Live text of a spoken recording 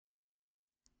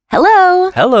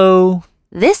Hello! Hello!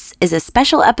 This is a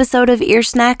special episode of Ear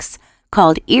Snacks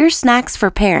called Ear Snacks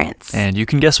for Parents. And you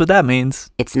can guess what that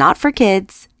means. It's not for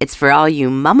kids. It's for all you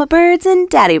mama birds and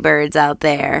daddy birds out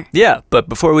there. Yeah, but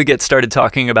before we get started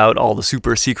talking about all the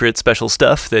super secret special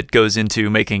stuff that goes into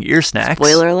making ear snacks...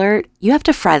 Spoiler alert, you have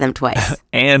to fry them twice.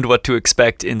 And what to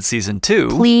expect in Season 2...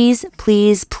 Please,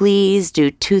 please, please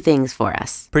do two things for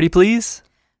us. Pretty please?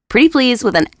 Pretty please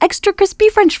with an extra crispy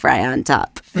French fry on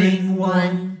top. Thing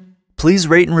 1. Please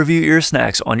rate and review Ear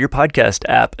Snacks on your podcast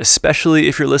app, especially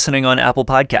if you're listening on Apple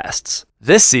Podcasts.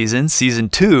 This season, Season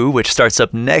 2, which starts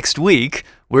up next week,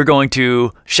 we're going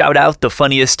to shout out the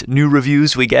funniest new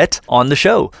reviews we get on the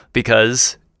show,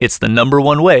 because it's the number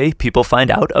one way people find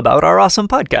out about our awesome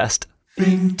podcast.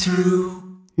 Thing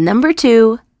 2. Number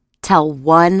 2, tell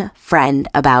one friend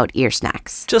about Ear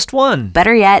Snacks. Just one.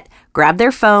 Better yet, grab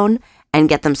their phone and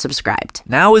get them subscribed.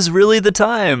 Now is really the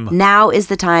time. Now is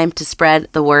the time to spread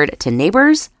the word to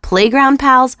neighbors, playground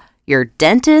pals, your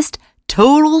dentist,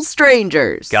 total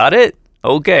strangers. Got it?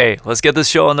 Okay, let's get this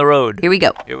show on the road. Here we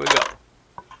go. Here we go.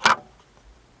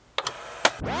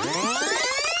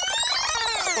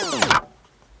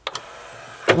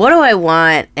 What do I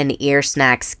want an Ear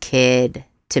Snacks kid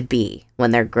to be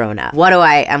when they're grown up?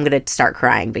 I'm going to start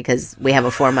crying because we have a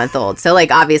 4-month-old. So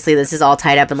obviously this is all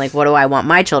tied up in what do I want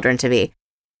my children to be?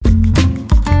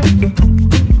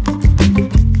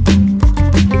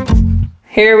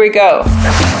 Here we go.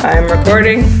 I'm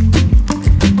recording.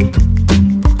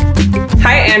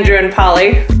 Hi, Andrew and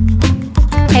Polly.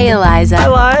 Hey, Eliza.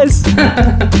 Hi, Liz.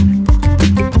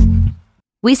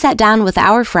 We sat down with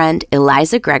our friend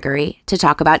Eliza Gregory to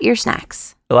talk about Ear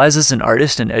Snacks. Eliza's an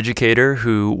artist and educator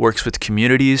who works with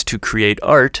communities to create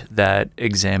art that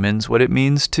examines what it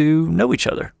means to know each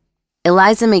other.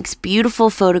 Eliza makes beautiful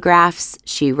photographs,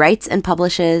 she writes and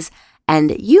publishes,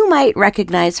 and you might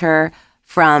recognize her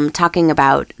from talking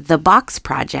about The Box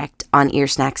Project on Ear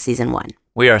Snacks Season 1.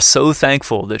 We are so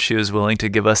thankful that she was willing to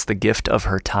give us the gift of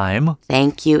her time.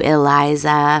 Thank you,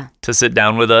 Eliza. To sit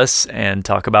down with us and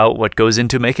talk about what goes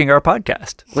into making our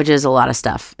podcast. Which is a lot of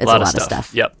stuff. It's a lot of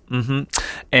stuff. Yep.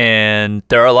 And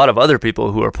there are a lot of other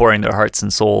people who are pouring their hearts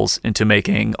and souls into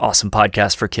making awesome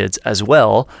podcasts for kids as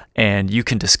well. And you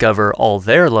can discover all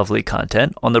their lovely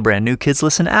content on the brand new Kids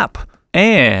Listen app.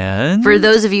 And for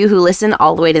those of you who listen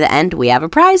all the way to the end, we have a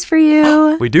prize for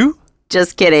you. We do?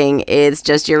 Just kidding. It's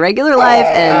just your regular life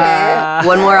and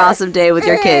one more awesome day with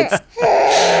your kids.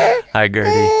 Hi,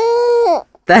 Gertie.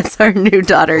 That's our new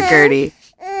daughter, Gertie.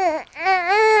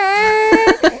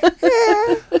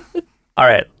 All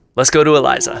right, let's go to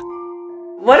Eliza.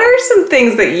 What are some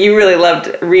things that you really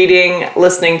loved reading,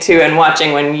 listening to, and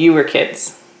watching when you were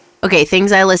kids? Okay,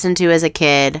 things I listened to as a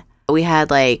kid. We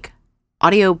had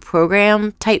audio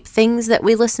program type things that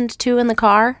we listened to in the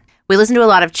car. We listened to a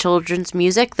lot of children's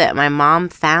music that my mom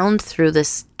found through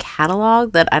this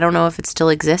catalog that I don't know if it still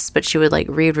exists, but she would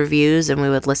read reviews and we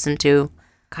would listen to.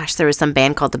 Gosh, there was some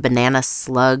band called the Banana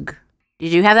Slug.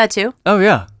 Did you have that too? Oh,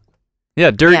 yeah.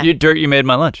 Yeah, Dirt, You Made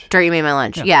My Lunch. Dirt, You Made My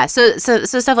Lunch. Yeah. So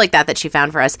stuff like that she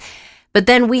found for us. But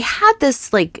then we had this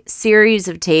series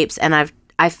of tapes, and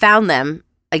I found them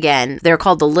again. They're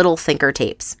called the Little Thinker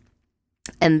tapes.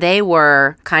 And they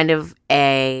were kind of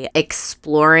a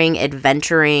exploring,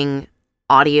 adventuring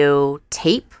audio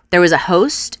tape. There was a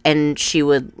host, and she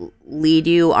would lead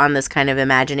you on this kind of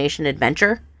imagination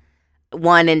adventure.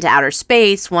 One into outer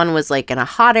space, one was in a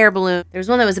hot air balloon. There was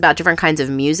one that was about different kinds of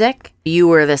music. You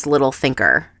were this little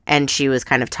thinker, and she was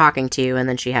kind of talking to you, and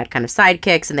then she had kind of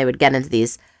sidekicks, and they would get into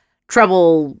these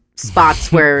trouble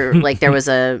spots where you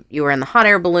were in the hot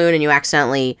air balloon, and you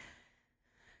accidentally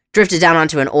drifted down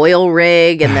onto an oil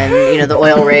rig, and then, the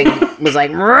oil rig was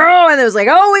and it was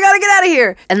oh, we gotta get out of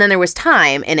here. And then there was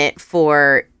time in it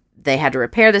for, they had to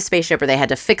repair the spaceship, or they had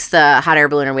to fix the hot air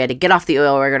balloon, or we had to get off the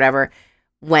oil rig or whatever,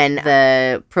 when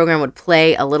the program would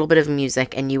play a little bit of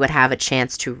music and you would have a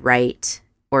chance to write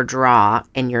or draw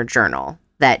in your journal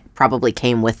that probably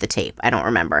came with the tape. I don't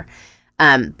remember.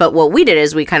 But what we did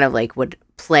is we kind of would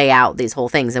play out these whole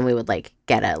things, and we would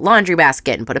get a laundry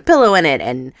basket and put a pillow in it,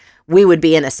 and we would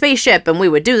be in a spaceship, and we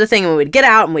would do the thing, and we would get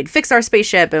out, and we'd fix our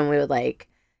spaceship, and we would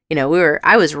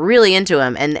I was really into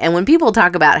them. And when people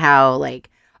talk about how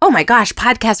oh my gosh,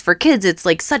 podcast for kids, it's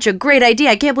such a great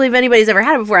idea. I can't believe anybody's ever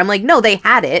had it before. I'm no, they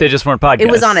had it. They just weren't podcasts.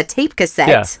 It was on a tape cassette.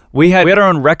 Yeah. We had our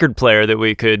own record player that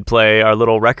we could play our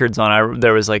little records on.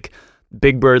 There was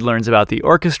Big Bird Learns About the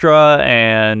Orchestra,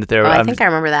 and there. I think I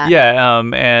remember that. Yeah,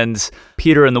 and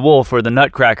Peter and the Wolf, or the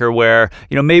Nutcracker, where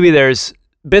maybe there's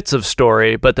bits of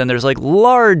story, but then there's like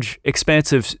large,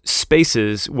 expansive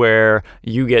spaces where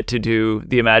you get to do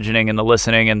the imagining and the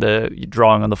listening and the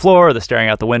drawing on the floor, or the staring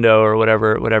out the window, or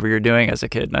whatever you're doing as a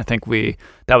kid. And I think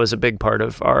that was a big part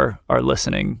of our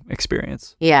listening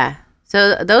experience. Yeah.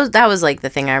 So that was like the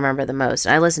thing I remember the most.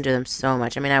 I listened to them so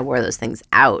much. I mean, I wore those things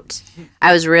out.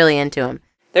 I was really into them.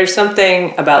 There's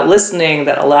something about listening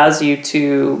that allows you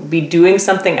to be doing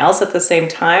something else at the same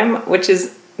time, which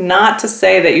is not to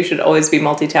say that you should always be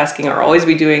multitasking or always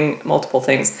be doing multiple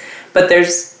things, but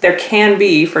there can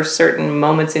be, for certain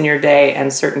moments in your day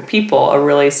and certain people, a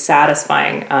really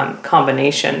satisfying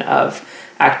combination of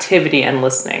activity and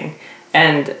listening.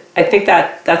 And I think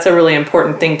that's a really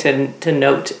important thing to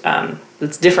note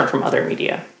that's different from other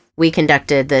media. We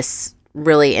conducted this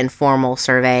really informal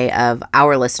survey of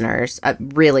our listeners, a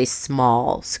really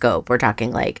small scope. We're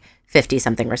talking like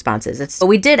 50-something responses. But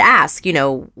we did ask,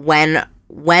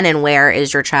 when and where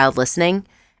is your child listening,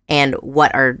 and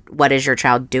what is your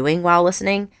child doing while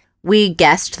listening? We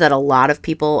guessed that a lot of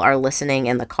people are listening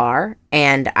in the car,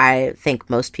 and I think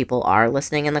most people are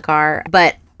listening in the car.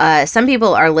 But some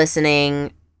people are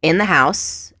listening in the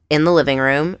house, in the living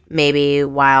room, maybe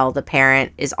while the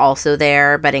parent is also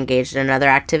there but engaged in another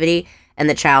activity, and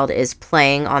the child is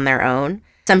playing on their own.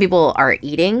 Some people are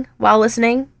eating while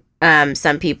listening.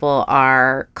 Some people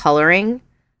are coloring.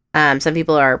 Some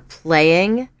people are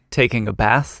playing. Taking a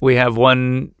bath. We have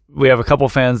a couple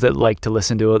fans that like to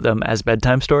listen to them as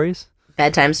bedtime stories.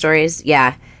 Bedtime stories,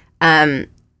 yeah.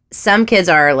 Some kids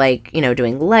are like,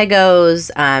 doing Legos.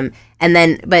 And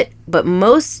then, but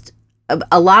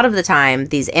a lot of the time,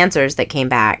 these answers that came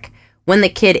back, when the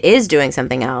kid is doing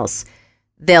something else,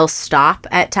 they'll stop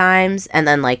at times and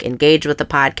then like engage with the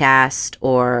podcast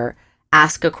or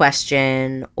ask a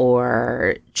question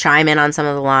or chime in on some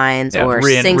of the lines or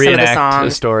sing some of the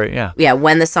songs. The story, yeah. Yeah,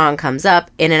 when the song comes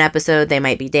up in an episode, they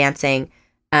might be dancing.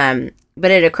 But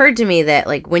it occurred to me that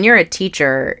like when you're a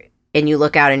teacher and you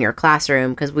look out in your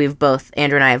classroom, because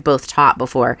Andrew and I have both taught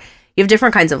before, you have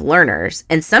different kinds of learners.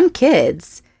 And some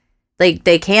kids, like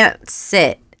they can't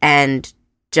sit and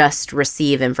just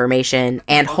receive information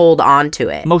and hold on to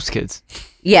it. Most kids.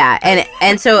 Yeah,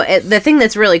 and so the thing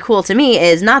that's really cool to me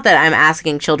is not that I'm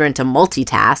asking children to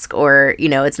multitask, or,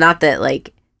 it's not that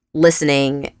like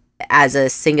listening as a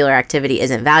singular activity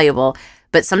isn't valuable,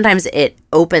 but sometimes it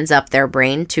opens up their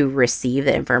brain to receive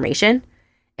the information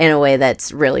in a way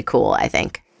that's really cool, I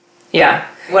think. Yeah.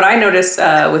 What I notice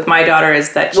with my daughter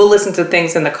is that we'll listen to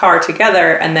things in the car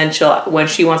together, and then when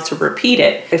she wants to repeat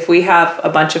it, if we have a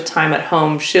bunch of time at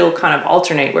home, she'll kind of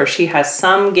alternate where she has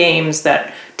some games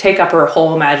that take up her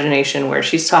whole imagination, where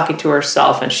she's talking to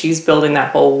herself and she's building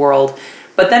that whole world.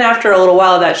 But then after a little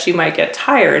while of that, she might get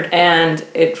tired, and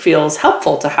it feels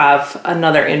helpful to have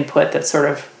another input that's sort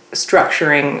of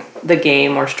structuring the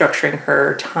game or structuring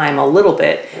her time a little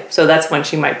bit. So that's when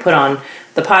she might put on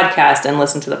the podcast and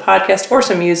listen to the podcast or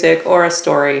some music or a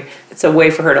story. It's a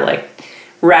way for her to like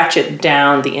ratchet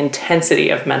down the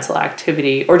intensity of mental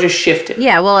activity or just shift it.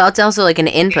 Yeah, well, it's also like an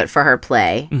input for her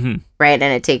play, right?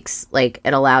 And it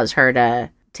allows her to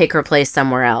take her play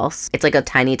somewhere else. It's like a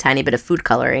tiny, tiny bit of food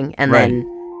coloring, and then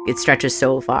it stretches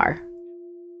so far.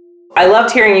 I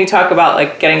loved hearing you talk about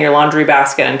like getting your laundry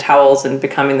basket and towels and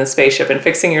becoming the spaceship and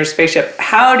fixing your spaceship.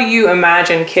 How do you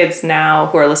imagine kids now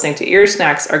who are listening to Ear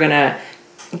Snacks are going to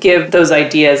give those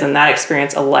ideas and that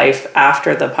experience a life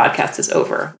after the podcast is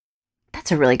over?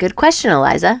 That's a really good question,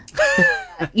 Eliza.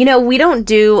 We don't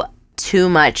do too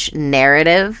much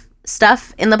narrative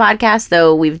stuff in the podcast,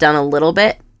 though we've done a little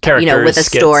bit, with a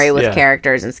story with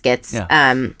characters and skits.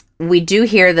 Yeah. We do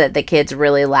hear that the kids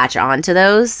really latch on to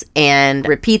those and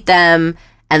repeat them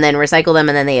and then recycle them,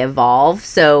 and then they evolve.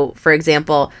 So, for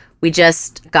example, we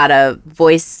just got a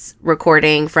voice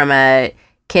recording from a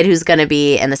kid who's going to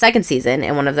be in the second season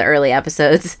in one of the early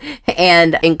episodes,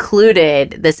 and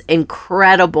included this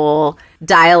incredible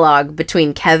dialogue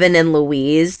between Kevin and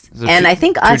Louise, and I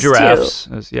think us too.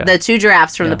 The two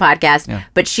giraffes from the podcast,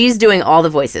 but she's doing all the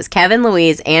voices. Kevin,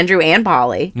 Louise, Andrew, and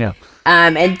Polly. Yeah.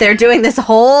 And they're doing this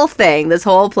whole play,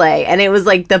 and it was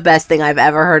like the best thing I've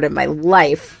ever heard in my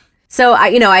life. So,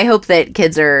 I hope that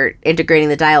kids are integrating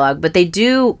the dialogue, but they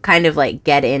do kind of like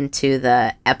get into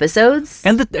the episodes.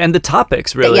 And the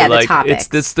topics, really. The topics.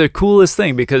 It's the coolest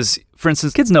thing because, for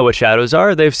instance, kids know what shadows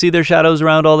are. They see their shadows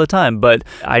around all the time. But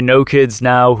I know kids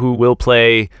now who will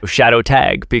play shadow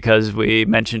tag because we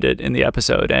mentioned it in the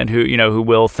episode, and who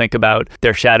will think about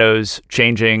their shadows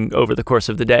changing over the course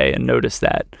of the day and notice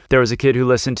that. There was a kid who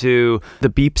listened to the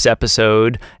Beeps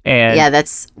episode, and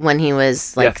that's when he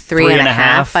was like three and a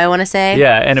half, I want to say.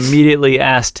 Yeah, and immediately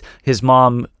asked his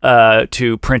mom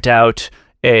to print out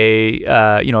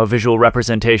a visual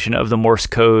representation of the Morse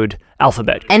code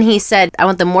alphabet. And he said, I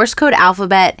want the Morse code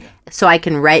alphabet so I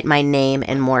can write my name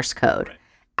in Morse code. Right.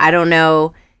 I don't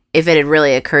know if it had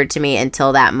really occurred to me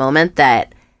until that moment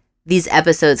that these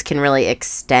episodes can really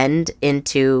extend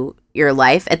into your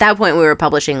life. At that point, we were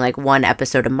publishing like one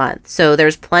episode a month. So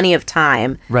there's plenty of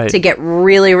time to get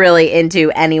really, really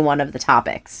into any one of the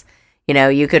topics.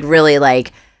 You could really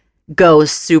like go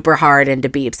super hard into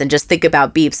beeps and just think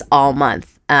about beeps all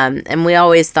month. And we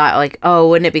always thought like, oh,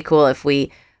 wouldn't it be cool if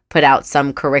we put out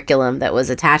some curriculum that was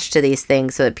attached to these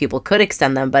things so that people could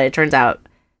extend them? But it turns out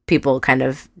people kind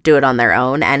of do it on their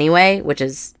own anyway, which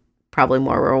is probably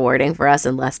more rewarding for us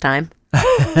in less time.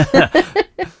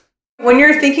 When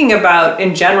you're thinking about,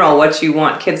 in general, what you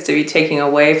want kids to be taking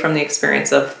away from the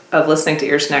experience of listening to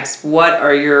Ear Snacks, what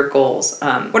are your goals?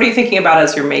 What are you thinking about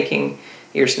as you're making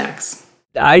Ear Snacks?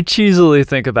 I cheesily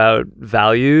think about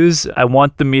values. I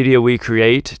want the media we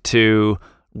create to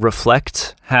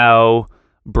reflect how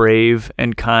brave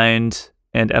and kind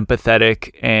and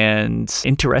empathetic and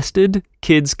interested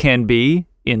kids can be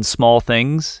in small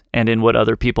things and in what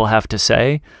other people have to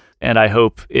say. And I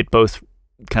hope it both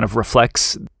kind of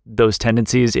reflects those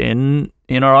tendencies in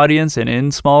our audience and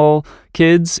in small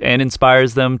kids and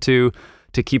inspires them to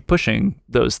keep pushing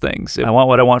those things. I want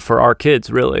what I want for our kids,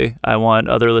 really. I want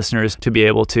other listeners to be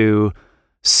able to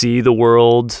see the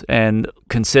world and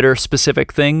consider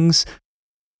specific things.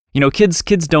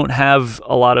 Kids don't have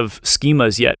a lot of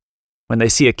schemas yet. When they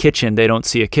see a kitchen, they don't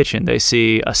see a kitchen. They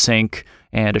see a sink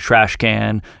and a trash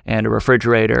can and a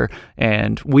refrigerator.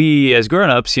 And we, as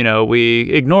grown-ups, we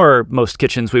ignore most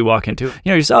kitchens we walk into.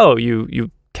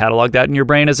 You catalog that in your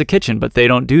brain as a kitchen, but they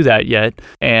don't do that yet.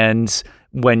 And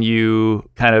when you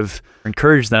kind of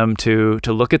encourage them to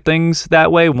look at things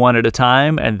that way, one at a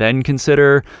time, and then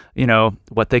consider,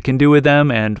 what they can do with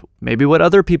them and maybe what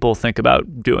other people think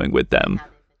about doing with them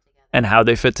and how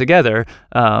they fit together,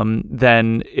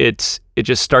 then it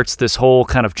just starts this whole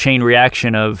kind of chain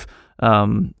reaction of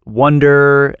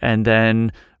wonder and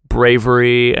then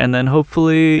bravery and then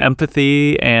hopefully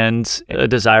empathy and a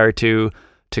desire to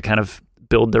kind of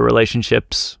build the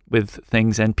relationships with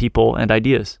things and people and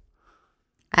ideas.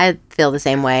 I feel the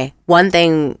same way. One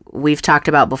thing we've talked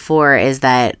about before is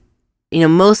that,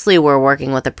 mostly we're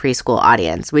working with a preschool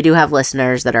audience. We do have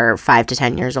listeners that are 5 to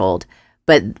 10 years old,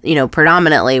 but,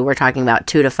 predominantly we're talking about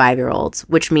 2 to 5-year-olds,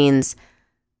 which means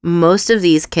most of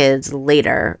these kids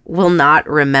later will not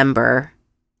remember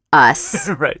us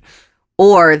right.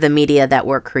 or the media that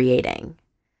we're creating.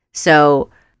 So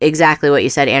exactly what you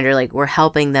said, Andrew, like we're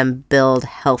helping them build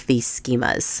healthy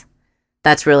schemas.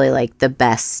 That's really like the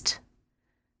best,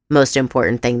 most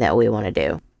important thing that we want to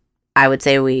do. I would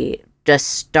say we just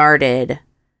started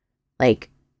like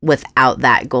without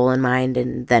that goal in mind,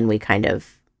 and then we kind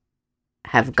of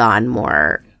have gone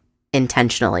more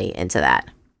intentionally into that.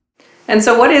 And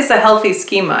so what is a healthy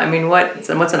schema? I mean, what's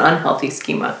an unhealthy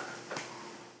schema?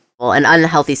 Well, an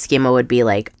unhealthy schema would be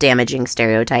like damaging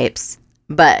stereotypes.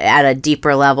 But at a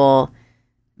deeper level,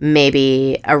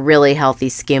 maybe a really healthy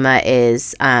schema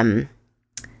is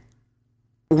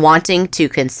wanting to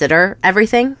consider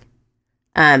everything,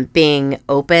 being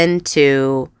open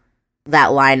to that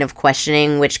line of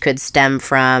questioning, which could stem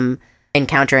from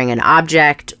encountering an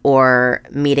object or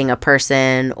meeting a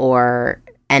person or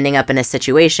ending up in a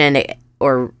situation,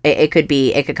 or it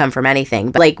could come from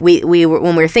anything. But like we were,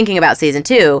 when we were thinking about season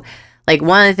 2, like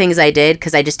one of the things I did,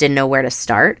 because I just didn't know where to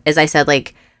start, is I said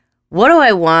like, what do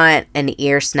I want an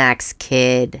Ear Snacks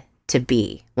kid to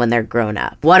be when they're grown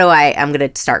up? I'm going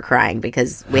to start crying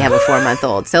because we have a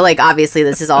 4-month-old. So like, obviously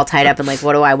this is all tied up in like,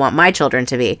 what do I want my children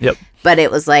to be? Yep. But it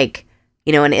was like,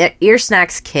 an Ear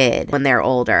Snacks kid, when they're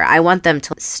older, I want them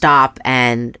to stop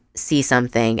and see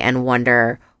something and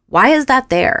wonder, why is that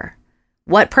there?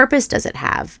 What purpose does it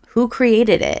have? Who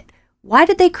created it? Why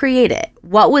did they create it?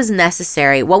 What was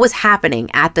necessary? What was happening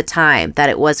at the time that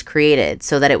it was created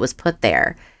so that it was put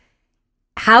there?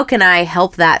 How can I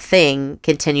help that thing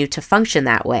continue to function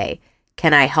that way?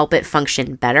 Can I help it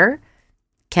function better?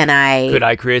 Could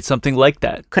I create something like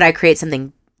that? Could I create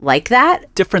something like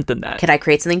that? Different than that. Could I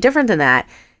create something different than that?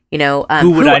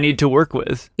 Who would I need to work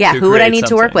with? Yeah, who would I need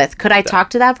to work with? Could I talk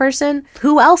to that person?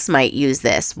 Who else might use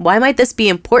this? Why might this be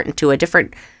important to a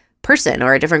different person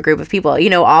or a different group of people?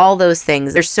 All those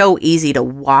things. They're so easy to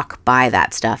walk by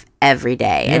that stuff every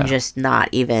day and just not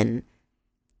even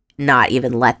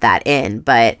let that in.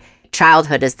 But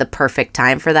childhood is the perfect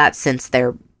time for that, since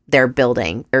they're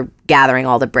gathering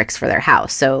all the bricks for their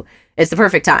house. So it's the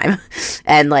perfect time.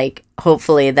 And like,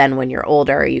 hopefully then when you're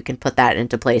older, you can put that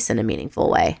into place in a meaningful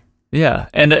way. Yeah.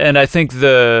 And I think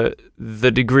the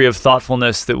degree of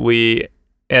thoughtfulness that we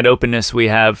and openness we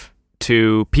have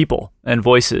to people and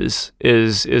voices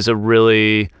is a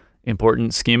really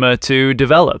important schema to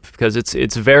develop, because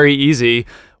it's very easy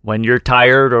when you're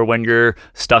tired or when you're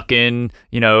stuck in,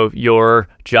 your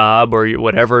job or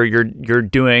whatever you're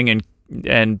doing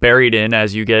and buried in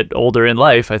as you get older in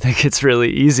life. I think it's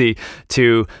really easy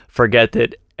to forget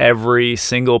that every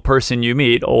single person you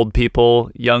meet, old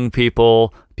people, young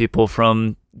people, people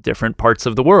from different parts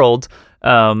of the world,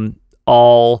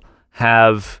 all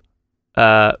have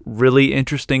really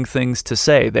interesting things to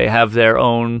say. They have their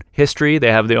own history.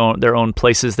 They have their own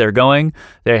places they're going.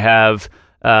 They have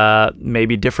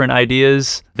maybe different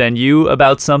ideas than you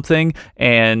about something.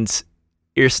 And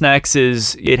Ear Snacks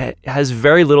it has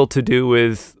very little to do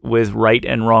with right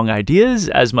and wrong ideas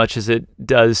as much as it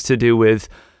does to do with,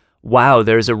 wow,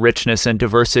 there's a richness and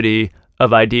diversity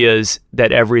of ideas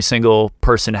that every single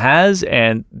person has,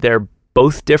 and they're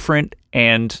both different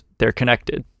and they're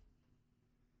connected.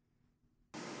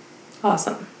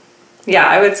 Awesome. Yeah,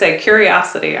 I would say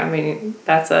curiosity. I mean,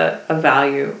 that's a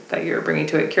value that you're bringing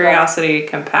to it. Curiosity,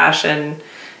 compassion,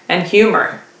 and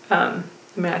humor.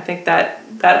 I think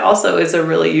that also is a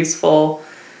really useful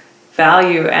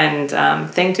value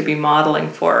and thing to be modeling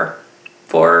for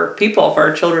people,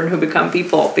 for children who become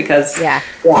people, because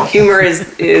humor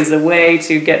is a way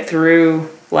to get through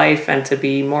life and to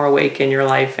be more awake in your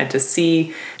life and to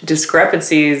see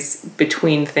discrepancies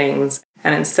between things.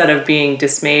 And instead of being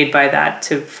dismayed by that,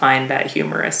 to find that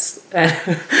humorous.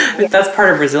 That's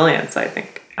part of resilience, I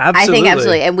think. Absolutely. I think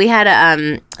absolutely. And we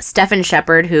had Stephen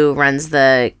Shepard, who runs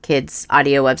the kids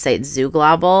audio website Zoo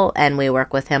Global, and we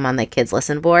work with him on the Kids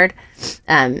Listen board.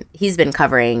 He's been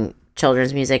covering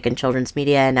children's music and children's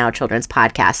media and now children's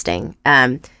podcasting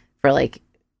for like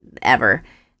ever.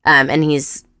 And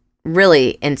he's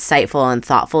really insightful and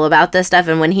thoughtful about this stuff.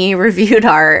 And when he reviewed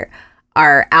our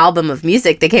album of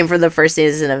music that came from the first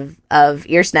season of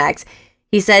Ear Snacks,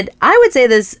 he said, I would say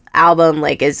this album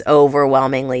is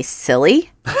overwhelmingly silly,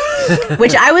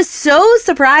 which I was so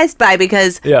surprised by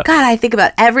because, God, I think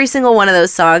about every single one of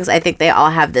those songs. I think they all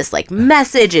have this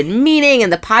message and meaning,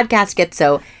 and the podcast gets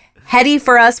so heady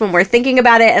for us when we're thinking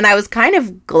about it. And I was kind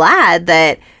of glad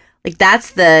that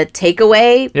that's the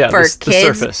takeaway for kids. The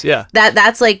surface,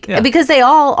 That's because they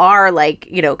all are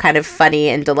kind of funny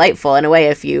and delightful in a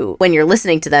way. When you're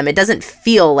listening to them, it doesn't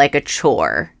feel like a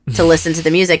chore to listen to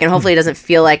the music, and hopefully it doesn't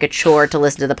feel like a chore to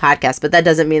listen to the podcast, but that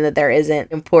doesn't mean that there isn't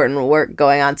important work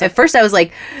going on. So at first I was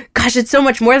like, gosh, it's so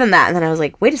much more than that. And then I was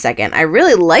like, wait a second, I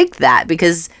really liked that,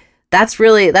 because that's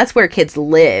where kids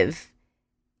live,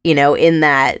 in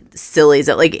that silly,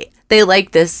 they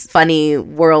like this funny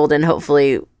world, and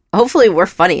hopefully we're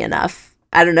funny enough.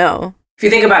 I don't know. If you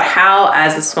think about how,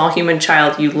 as a small human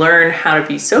child, you learn how to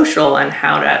be social and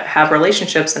how to have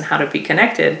relationships and how to be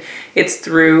connected, it's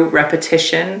through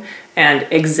repetition and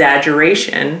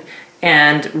exaggeration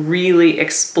and really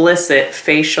explicit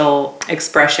facial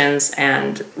expressions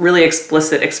and really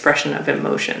explicit expression of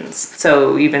emotions.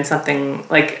 So even something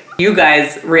like you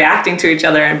guys reacting to each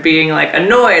other and being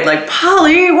annoyed,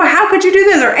 Polly, how could you do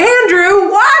this? Or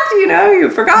Andrew, what? You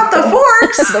forgot the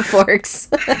forks. The forks.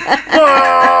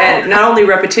 And not only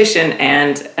repetition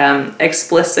and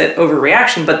explicit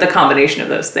overreaction, but the combination of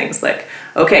those things.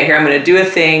 Okay, here I'm going to do a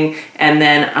thing, and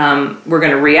then we're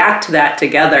going to react to that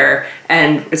together,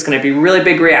 and it's going to be a really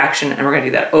big reaction, and we're going to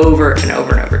do that over and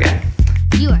over and over again.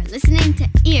 You are listening to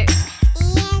Ears.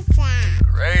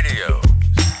 Radio.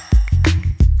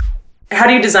 How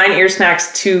do you design Ear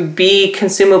Snacks to be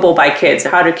consumable by kids?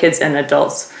 How do kids and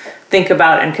adults think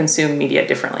about and consume media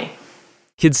differently?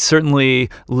 Kids certainly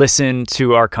listen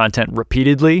to our content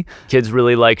repeatedly. Kids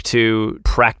really like to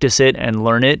practice it and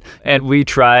learn it. And we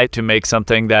try to make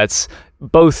something that's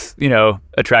both,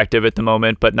 attractive at the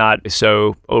moment, but not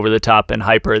so over the top and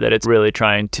hyper that it's really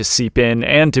trying to seep in,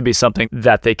 and to be something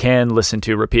that they can listen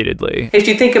to repeatedly. If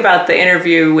you think about the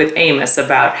interview with Amos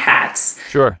about hats,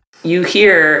 sure, you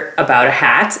hear about a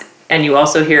hat, and you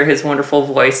also hear his wonderful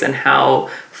voice and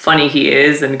how funny he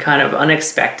is and kind of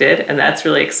unexpected, and that's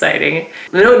really exciting.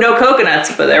 No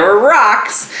coconuts, but there were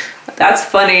rocks. That's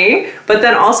funny. But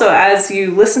then also, as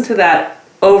you listen to that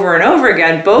over and over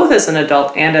again, both as an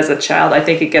adult and as a child, I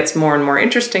think it gets more and more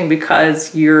interesting,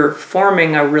 because you're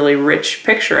forming a really rich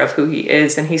picture of who he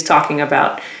is, and he's talking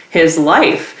about his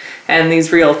life and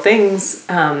these real things.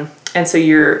 And so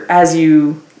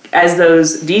as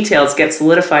those details get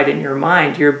solidified in your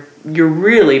mind, you're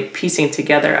really piecing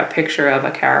together a picture of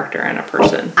a character and a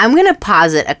person. I'm going to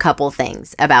posit a couple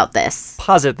things about this.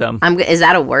 Posit them. Is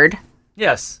that a word?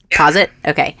 Yes. Posit?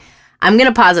 Okay. I'm going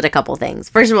to posit a couple things.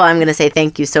 First of all, I'm going to say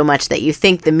thank you so much that you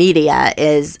think the media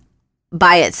is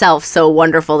by itself so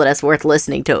wonderful that it's worth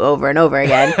listening to over and over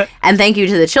again. And thank you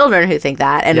to the children who think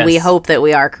that. And we Yes. hope that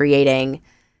we are creating,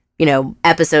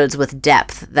 episodes with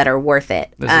depth that are worth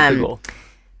it. This is the goal.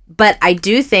 But I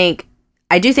do think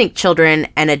children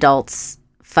and adults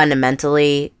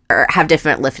fundamentally have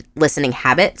different listening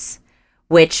habits,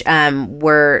 which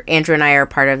Andrew and I are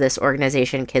part of this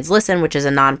organization, Kids Listen, which is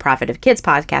a nonprofit of kids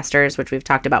podcasters, which we've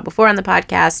talked about before on the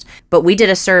podcast. But we did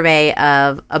a survey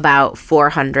of about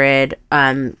 400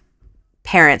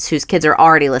 parents whose kids are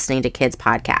already listening to kids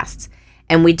podcasts.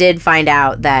 And we did find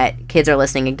out that kids are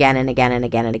listening again and again and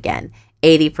again and again.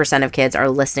 80% of kids are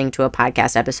listening to a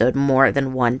podcast episode more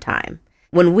than one time.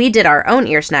 When we did our own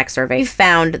Ear Snack survey, we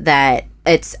found that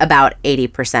it's about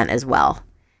 80% as well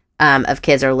of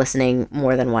kids are listening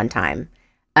more than one time.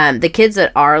 The kids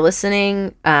that are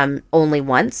listening only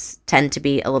once tend to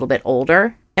be a little bit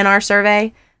older in our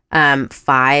survey.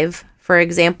 5, for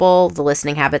example, the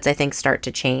listening habits, I think, start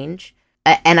to change.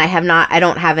 And I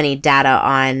don't have any data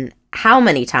on how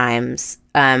many times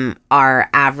our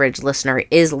average listener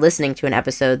is listening to an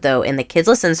episode, though in the Kids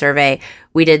Listen survey,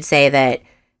 we did say that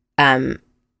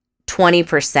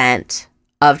 20%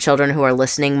 of children who are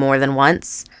listening more than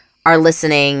once are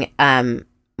listening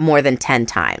more than 10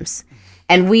 times.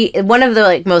 And one of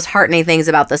the most heartening things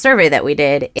about the survey that we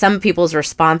did, some people's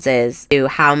responses to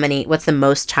what's the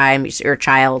most time your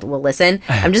child will listen.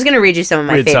 I'm just going to read you some of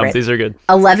my favorites. These are good.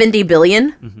 11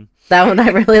 billion. Mm-hmm. That one I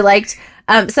really liked.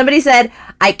 Somebody said,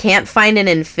 I can't find an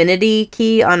infinity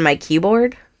key on my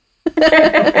keyboard. So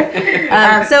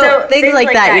things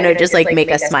like that, just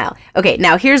make us smile. Okay,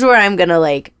 now here's where I'm going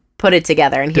to put it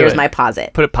together, and here's my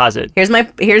posit. Put it posit.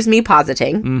 Here's me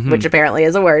positing, which apparently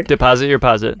is a word. Deposit your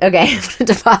posit. Okay,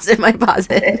 deposit my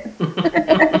posit.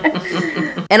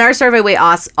 In our survey, we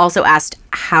also asked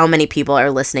how many people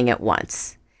are listening at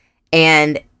once.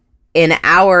 And in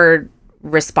our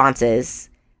responses,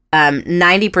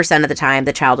 90% of the time,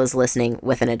 the child is listening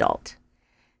with an adult.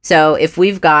 So if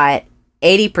we've got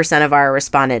 80% of our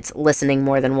respondents listening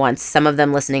more than once, some of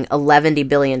them listening 11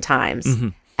 billion times,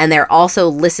 and they're also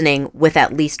listening with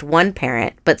at least one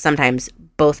parent, but sometimes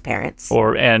both parents.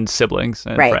 And siblings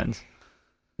and friends.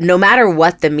 No matter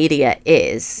what the media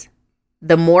is,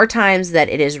 the more times that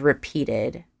it is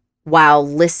repeated while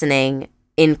listening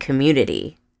in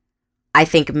community, I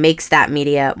think makes that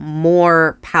media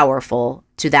more powerful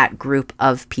to that group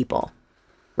of people,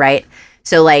 right?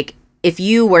 So if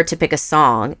you were to pick a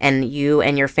song and you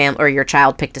and your family or your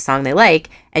child picked a song they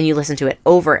like and you listen to it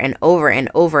over and over and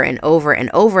over and over and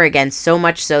over again, so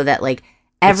much so that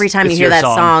every time you hear that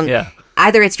song,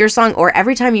 either it's your song or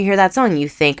every time you hear that song, you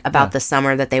think about the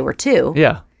summer that they were 2.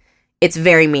 Yeah. It's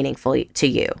very meaningful to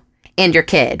you and your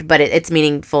kid, but it's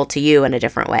meaningful to you in a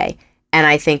different way. And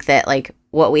I think that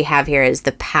what we have here is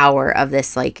the power of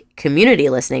this community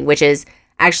listening, which is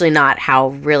actually not how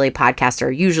really podcasts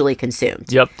are usually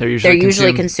consumed. Yep, they're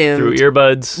usually consumed through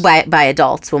earbuds by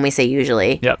adults. When we say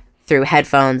usually, through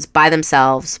headphones by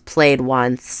themselves, played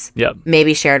once,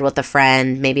 maybe shared with a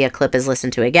friend, maybe a clip is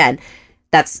listened to again.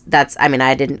 That's. I mean,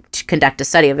 I didn't conduct a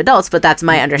study of adults, but that's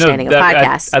my understanding of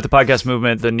podcasts. At the podcast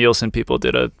movement, the Nielsen people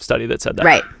did a study that said that.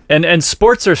 Right. And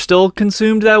sports are still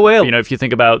consumed that way. If you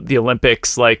think about the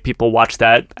Olympics, people watch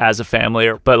that as a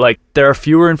family, but there are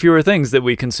fewer and fewer things that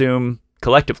we consume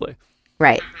collectively.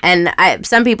 Right. And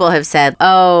some people have said,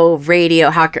 radio,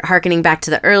 hearkening back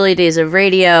to the early days of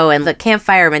radio and the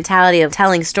campfire mentality of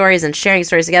telling stories and sharing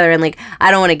stories together. And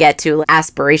I don't want to get too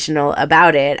aspirational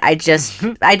about it. I just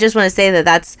want to say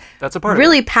that's a part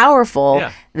really of it. Powerful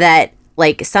that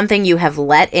something you have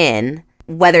let in,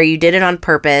 whether you did it on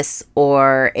purpose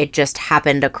or it just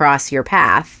happened across your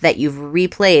path, that you've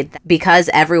replayed because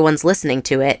everyone's listening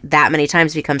to it that many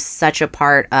times becomes such a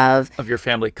part of your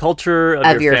family culture,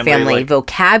 of your family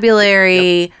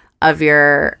vocabulary, of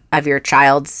your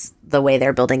child's, the way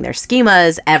they're building their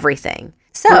schemas, everything.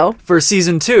 So for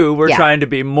season 2, we're trying to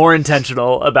be more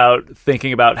intentional about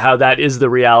thinking about how that is the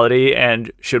reality,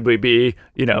 and should we be,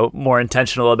 more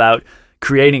intentional about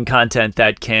creating content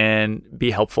that can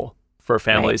be helpful for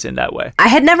families in that way. I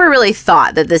had never really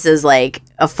thought that this is a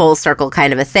full circle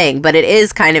kind of a thing, but it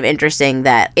is kind of interesting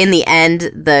that in the end,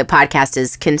 the podcast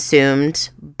is consumed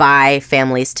by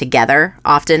families together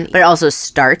often, but it also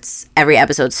every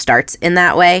episode starts in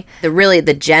that way.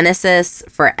 The genesis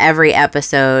for every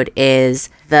episode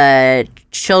is the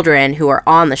children who are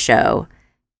on the show.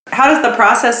 How does the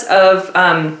process of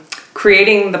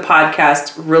creating the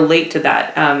podcast relate to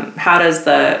that?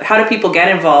 How do people get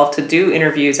involved to do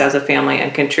interviews as a family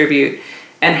and contribute?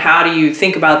 And how do you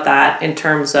think about that in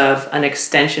terms of an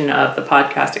extension of the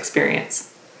podcast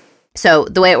experience? So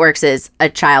the way it works is a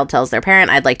child tells their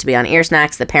parent, I'd like to be on Ear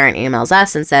Snacks. The parent emails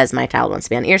us and says, my child wants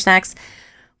to be on Ear Snacks.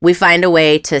 We find a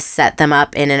way to set them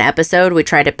up in an episode. We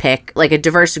try to pick like a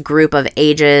diverse group of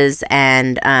ages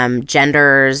and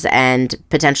genders and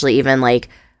potentially even like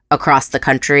across the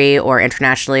country or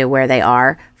internationally where they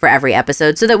are for every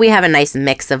episode so that we have a nice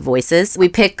mix of voices. We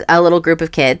pick a little group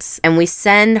of kids and we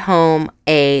send home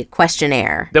a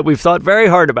questionnaire that we've thought very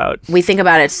hard about. We think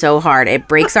about it so hard. It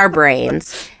breaks our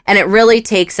brains and it really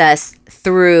takes us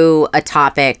through a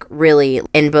topic really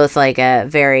in both like a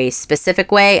very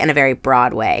specific way and a very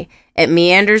broad way. It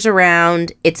meanders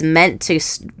around. It's meant to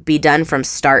be done from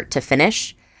start to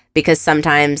finish because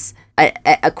sometimes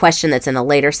a question that's in a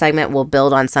later segment will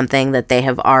build on something that they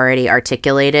have already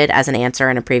articulated as an answer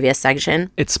in a previous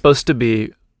section. It's supposed to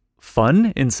be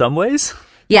fun in some ways.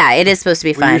 Yeah, it is supposed to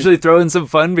be fun. We usually throw in some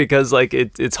fun because like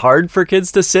it's hard for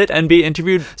kids to sit and be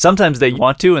interviewed. Sometimes they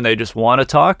want to and they just want to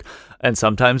talk. And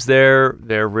sometimes they're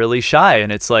really shy.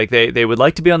 And it's like they would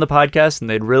like to be on the podcast and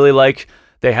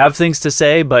they have things to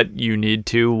say, but you need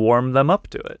to warm them up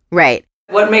to it. Right.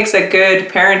 What makes a good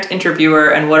parent interviewer,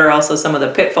 and what are also some of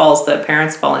the pitfalls that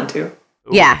parents fall into?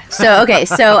 Yeah. So, okay.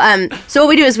 So what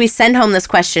we do is we send home this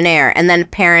questionnaire and then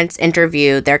parents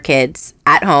interview their kids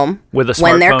at home with a smartphone,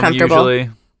 when they're comfortable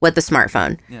usually. With the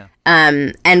smartphone. Yeah.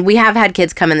 And we have had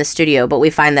kids come in the studio, but we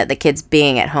find that the kids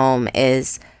being at home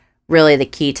is really the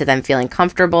key to them feeling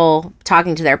comfortable.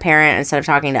 Talking to their parent instead of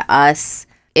talking to us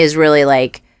is really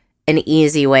like an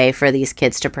easy way for these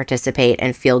kids to participate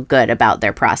and feel good about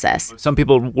their process. Some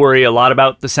people worry a lot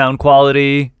about the sound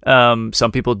quality.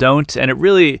 Some people don't. And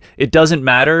it doesn't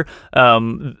matter.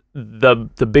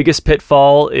 The biggest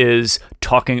pitfall is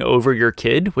talking over your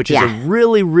kid, which is a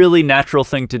really, really natural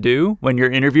thing to do when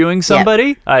you're interviewing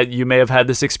somebody. Yep. You may have had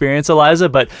this experience, Eliza,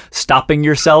 but stopping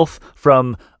yourself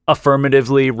from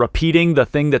affirmatively repeating the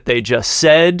thing that they just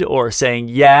said or saying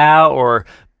yeah or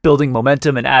building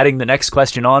momentum and adding the next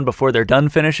question on before they're done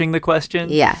finishing the question.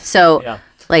 Yeah. So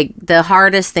like the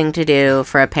hardest thing to do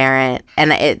for a parent,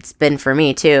 and it's been for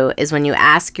me too, is when you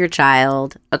ask your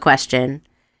child a question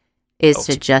is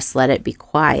to just let it be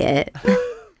quiet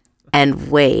and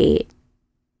wait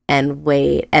and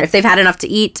wait. And if they've had enough to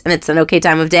eat and it's an okay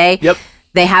time of day,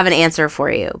 they have an answer for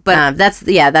you. But that's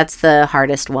the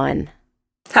hardest one.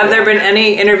 Have there been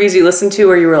any interviews you listened to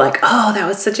where you were like, oh, that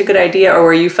was such a good idea, or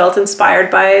where you felt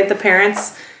inspired by the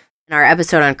parents? In our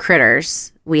episode on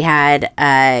critters, we had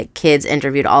kids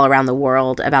interviewed all around the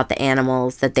world about the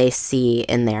animals that they see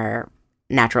in their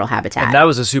natural habitat. And that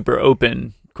was a super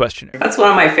open questionnaire. That's one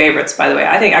of my favorites, by the way.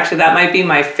 I think actually that might be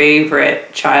my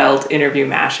favorite child interview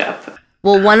mashup.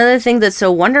 Well, one of the things that's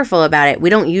so wonderful about it, we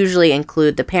don't usually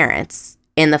include the parents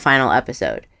in the final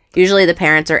episode. Usually the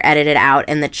parents are edited out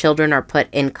and the children are put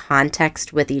in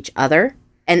context with each other.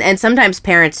 And sometimes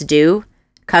parents do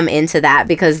come into that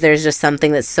because there's just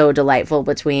something that's so delightful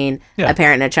between a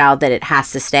parent and a child that it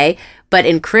has to stay. But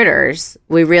in Critters,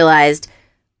 we realized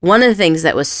one of the things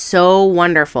that was so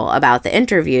wonderful about the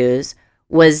interviews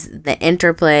was the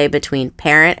interplay between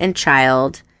parent and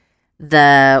child,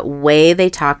 the way they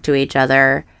talk to each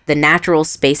other, the natural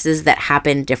spaces that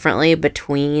happen differently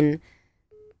between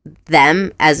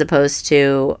them as opposed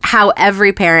to how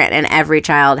every parent and every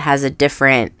child has a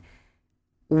different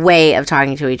way of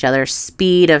talking to each other,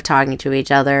 speed of talking to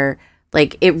each other.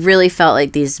 Like it really felt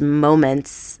like these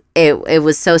moments, it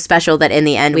was so special that in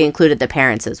the end we included the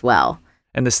parents as well.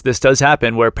 And this does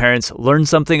happen where parents learn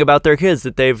something about their kids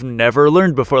that they've never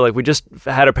learned before. Like we just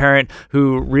had a parent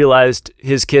who realized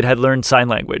his kid had learned sign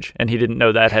language and he didn't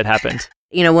know that had happened.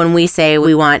 You know, when we say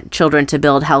we want children to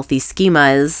build healthy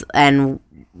schemas, and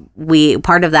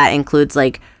part of that includes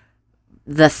like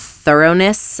the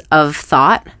thoroughness of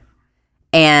thought,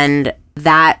 and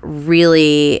that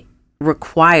really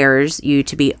requires you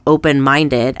to be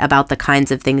open-minded about the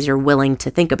kinds of things you're willing to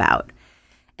think about.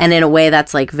 And in a way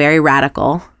that's like very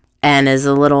radical and is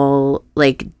a little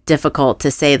like difficult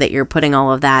to say that you're putting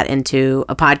all of that into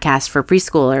a podcast for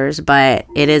preschoolers, but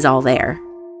it is all there.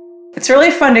 It's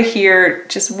really fun to hear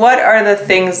just what are the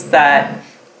things that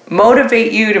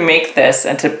motivate you to make this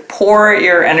and to pour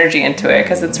your energy into it,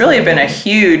 because it's really been a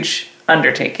huge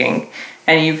undertaking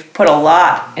and you've put a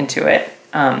lot into it,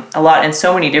 a lot in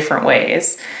so many different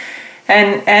ways.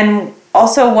 And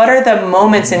also, what are the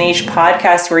moments in each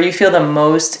podcast where you feel the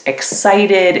most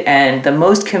excited and the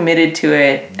most committed to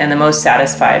it and the most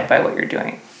satisfied by what you're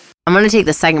doing? I'm going to take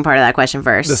the second part of that question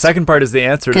first. The second part is the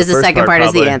answer to the first because the second part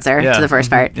is the answer to the first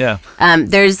part. Yeah.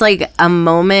 There's like a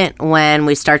moment when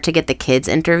we start to get the kids'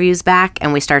 interviews back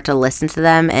and we start to listen to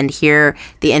them and hear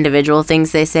the individual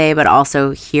things they say, but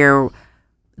also hear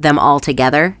them all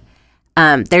together.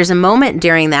 There's a moment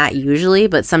during that usually,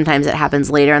 but sometimes it happens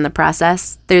later in the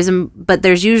process.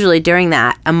 There's usually during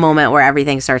that a moment where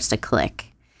everything starts to click.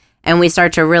 And we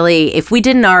start to really, if we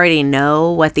didn't already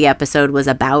know what the episode was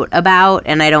about,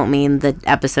 and I don't mean the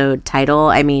episode title,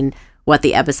 I mean what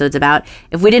the episode's about.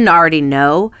 If we didn't already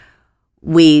know,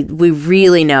 we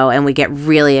really know, and we get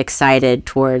really excited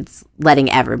towards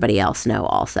letting everybody else know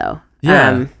also.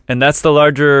 Yeah, and that's the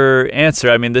larger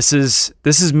answer. I mean, this is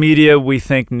media we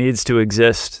think needs to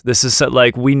exist. This is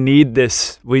like we need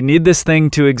this thing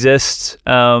to exist,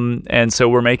 and so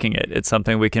we're making it. It's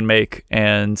something we can make,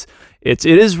 and it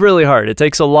is really hard. It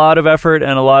takes a lot of effort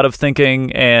and a lot of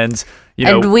thinking, and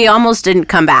and we almost didn't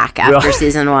come back after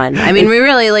season 1. I mean, we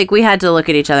really we had to look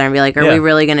at each other and be like, are we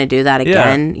really going to do that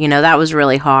again? Yeah. That was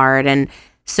really hard, and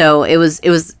so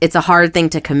it's a hard thing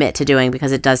to commit to doing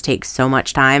because it does take so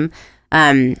much time.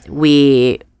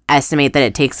 We estimate that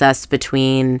it takes us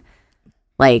between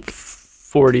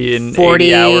 40 and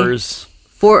 80 hours.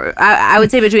 I would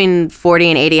say between 40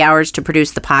 and 80 hours to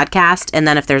produce the podcast, and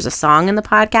then if there's a song in the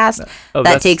podcast,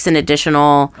 that takes an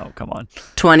additional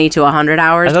 20 to 100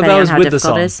 hours, depending on how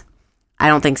difficult it is. I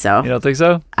don't think so. You don't think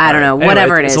so? I don't know. Anyway,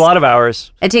 whatever it is. It's a lot of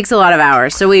hours. It takes a lot of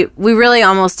hours. So we really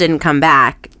almost didn't come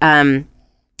back.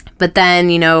 But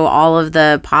then, all of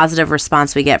the positive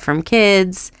response we get from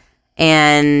kids,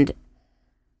 and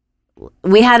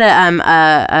we had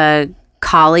a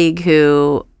colleague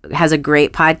who has a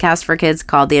great podcast for kids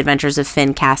called The Adventures of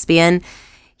Finn Caspian.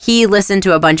 He listened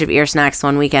to a bunch of Ear Snacks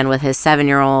one weekend with his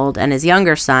 7-year-old and his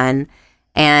younger son,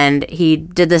 and he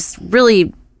did this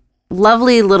really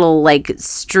lovely little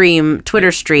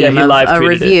Twitter stream of a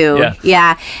review.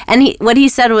 Yeah. And what he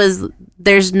said was,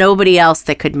 there's nobody else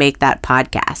that could make that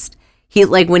podcast. He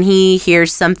when he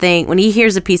hears something, when he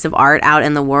hears a piece of art out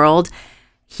in the world,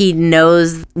 he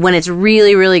knows when it's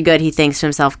really, really good, he thinks to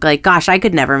himself, gosh, I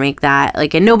could never make that.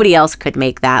 And nobody else could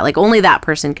make that. Only that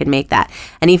person could make that.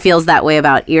 And he feels that way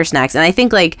about Ear Snacks. And I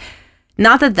think,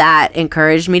 not that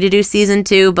encouraged me to do season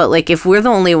 2, but, if we're the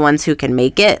only ones who can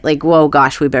make it, whoa,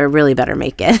 gosh, we really better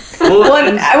make it. Well,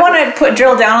 I want to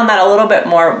drill down on that a little bit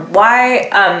more.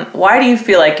 Why do you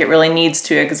feel like it really needs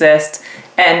to exist?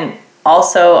 And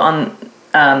also on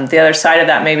the other side of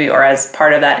that, maybe, or as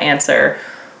part of that answer,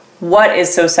 what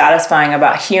is so satisfying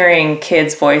about hearing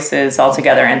kids' voices all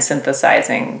together and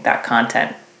synthesizing that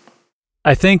content?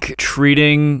 I think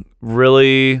treating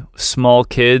really small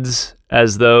kids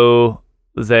as though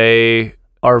they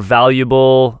are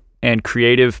valuable and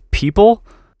creative people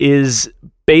is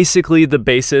basically the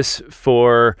basis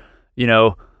for,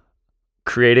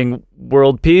 creating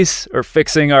world peace or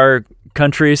fixing our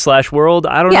country/world.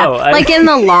 I don't know. In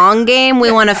the long game,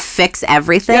 we want to fix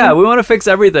everything. Yeah, we want to fix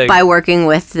everything by working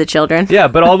with the children. Yeah,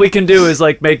 but all we can do is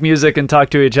make music and talk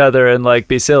to each other and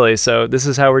be silly. So this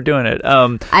is how we're doing it.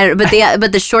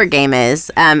 But the short game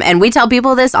is, and we tell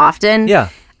people this often. Yeah.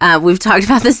 We've talked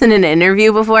about this in an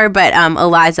interview before, but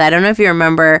Eliza, I don't know if you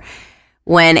remember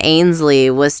when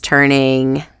Ainsley was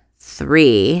turning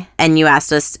 3, and you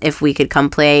asked us if we could come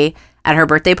play at her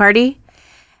birthday party.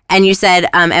 And you said,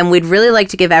 and we'd really like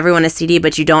to give everyone a CD,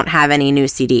 but you don't have any new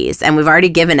CDs. And we've already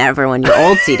given everyone your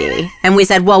old CD. And we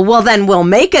said, well, then we'll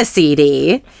make a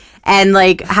CD. And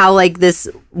how this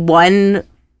one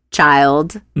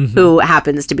child who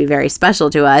happens to be very special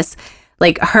to us,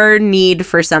 her need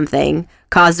for something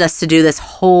caused us to do this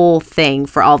whole thing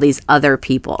for all these other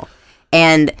people.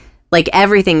 And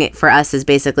everything for us is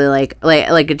basically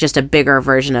just a bigger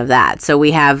version of that. So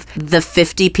we have the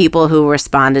 50 people who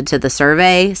responded to the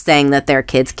survey saying that their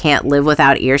kids can't live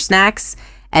without Ear Snacks.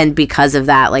 And because of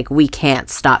that, we can't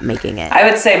stop making it. I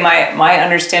would say my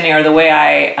understanding, or the way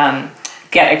I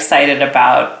get excited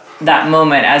about that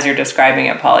moment as you're describing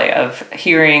it, Polly, of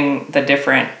hearing the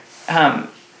different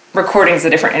recordings, the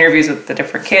different interviews with the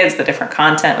different kids, the different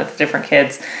content with the different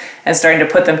kids, and starting to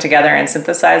put them together and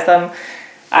synthesize them.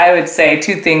 I would say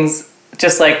 2 things,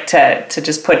 just to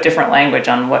just put different language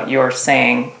on what you're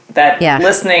saying, that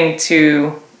listening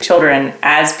to children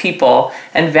as people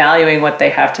and valuing what they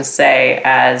have to say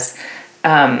as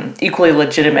equally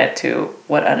legitimate to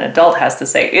what an adult has to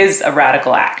say is a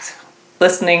radical act.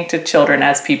 Listening to children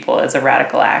as people is a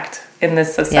radical act in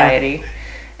this society.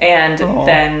 And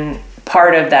then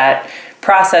part of that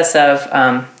process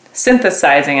of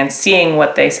synthesizing and seeing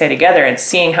what they say together and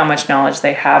seeing how much knowledge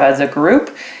they have as a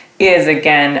group is,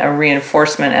 again, a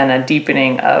reinforcement and a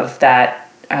deepening of that,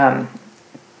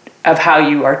 of how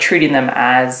you are treating them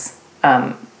as,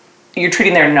 you're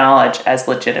treating their knowledge as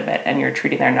legitimate and you're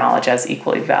treating their knowledge as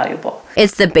equally valuable.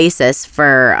 It's the basis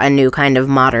for a new kind of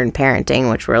modern parenting,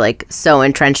 which we're so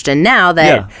entrenched in now,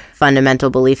 that fundamental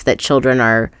belief that children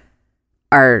are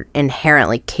are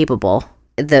inherently capable.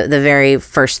 The very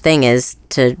first thing is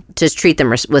to just treat them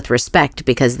with respect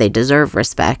because they deserve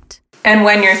respect. And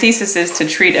when your thesis is to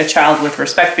treat a child with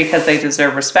respect because they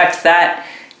deserve respect, that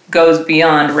goes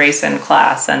beyond race and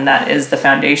class, and that is the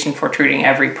foundation for treating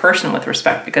every person with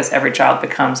respect, because every child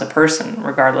becomes a person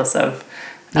regardless of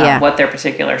what their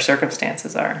particular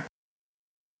circumstances are.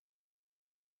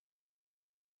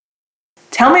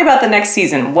 Tell me about the next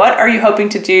season. What are you hoping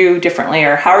to do differently,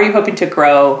 or how are you hoping to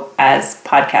grow as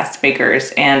podcast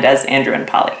makers and as Andrew and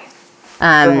Polly?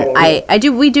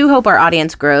 We do hope our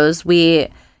audience grows. We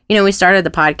started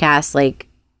the podcast, like,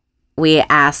 we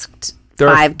asked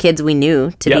 5 kids we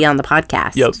knew to be on the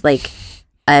podcast. Yep. Like,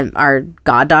 our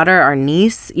goddaughter, our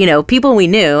niece, people we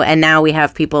knew, and now we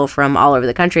have people from all over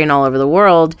the country and all over the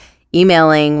world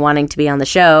emailing, wanting to be on the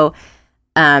show.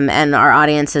 And our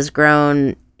audience has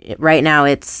grown. Right now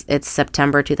it's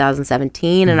September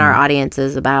 2017, and our audience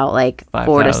is about like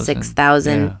 4,000 to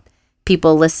 6,000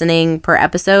 people listening per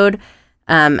episode.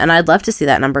 And I'd love to see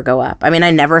that number go up. I mean,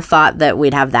 I never thought that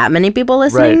we'd have that many people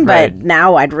listening, but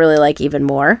now I'd really like even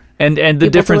more. And the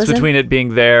difference between it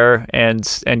being there and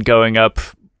going up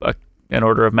an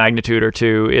order of magnitude or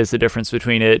 2 is the difference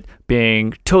between it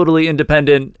being totally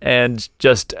independent and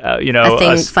just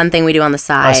fun thing we do on the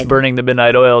side, us burning the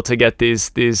midnight oil to get these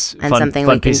fun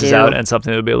pieces out, and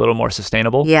something that would be a little more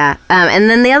sustainable. Yeah. And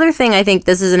then the other thing, I think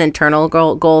this is an internal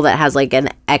goal that has like an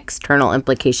external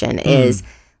implication is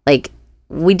like,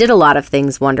 we did a lot of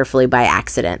things wonderfully by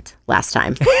accident last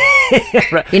time.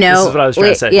 Right. This is what I was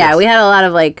trying to say. Yeah, we had a lot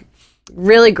of like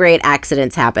really great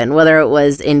accidents happen, whether it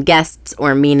was in guests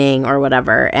or meaning or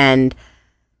whatever. And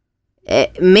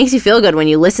it makes you feel good when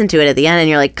you listen to it at the end and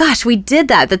you're like, gosh, we did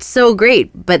that. That's so great.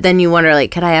 But then you wonder,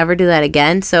 like, could I ever do that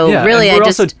again? So really, we're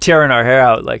also tearing our hair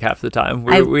out like half the time.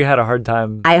 We had a hard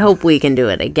time. I hope we can do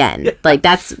it again. Like,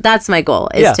 that's my goal,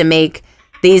 is to make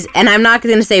these, and I'm not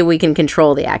going to say we can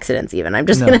control the accidents even. I'm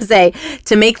just going to say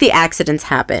to make the accidents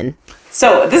happen.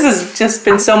 So this has just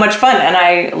been so much fun, and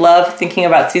I love thinking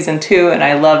about season 2, and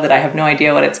I love that I have no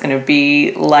idea what it's going to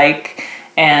be like,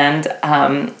 and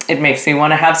it makes me want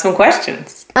to have some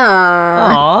questions.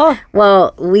 Aww.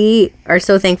 Well, we are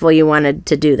so thankful you wanted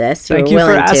to do this. Thank you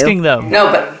for asking them.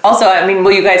 No, but also, I mean,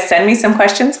 will you guys send me some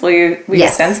questions? Will you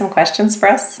send some questions for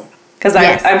us? Because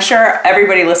I'm sure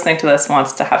everybody listening to this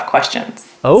wants to have questions.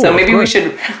 Oh, so maybe we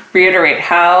should reiterate,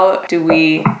 how do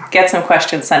we get some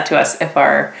questions sent to us if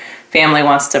our family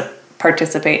wants to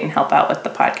participate and help out with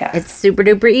the podcast? It's super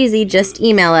duper easy. Just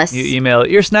email us. You email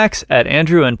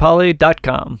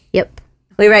earsnacks@andrewandpolly.com. Yep.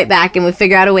 We write back and we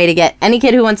figure out a way to get any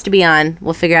kid who wants to be on.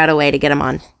 We'll figure out a way to get them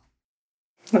on.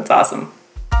 That's awesome.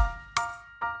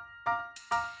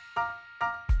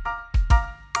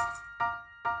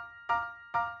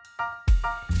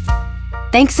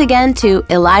 Thanks again to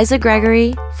Eliza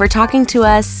Gregory for talking to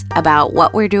us about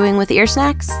what we're doing with Ear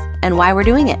Snacks and why we're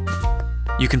doing it.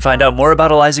 You can find out more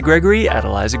about Eliza Gregory at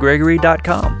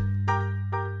elizagregory.com.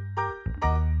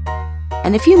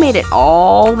 And if you made it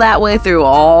all that way through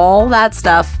all that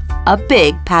stuff, a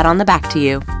big pat on the back to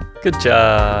you. Good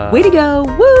job. Way to go.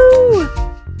 Woo!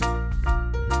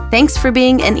 Thanks for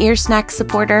being an Ear Snacks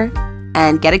supporter,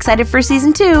 and get excited for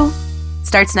season 2.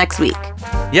 Starts next week.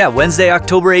 Yeah, Wednesday,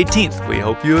 October 18th. We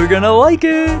hope you're going to like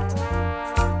it.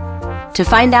 To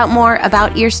find out more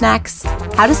about Ear Snacks,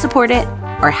 how to support it,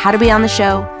 or how to be on the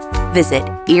show, visit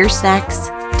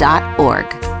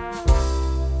earsnacks.org.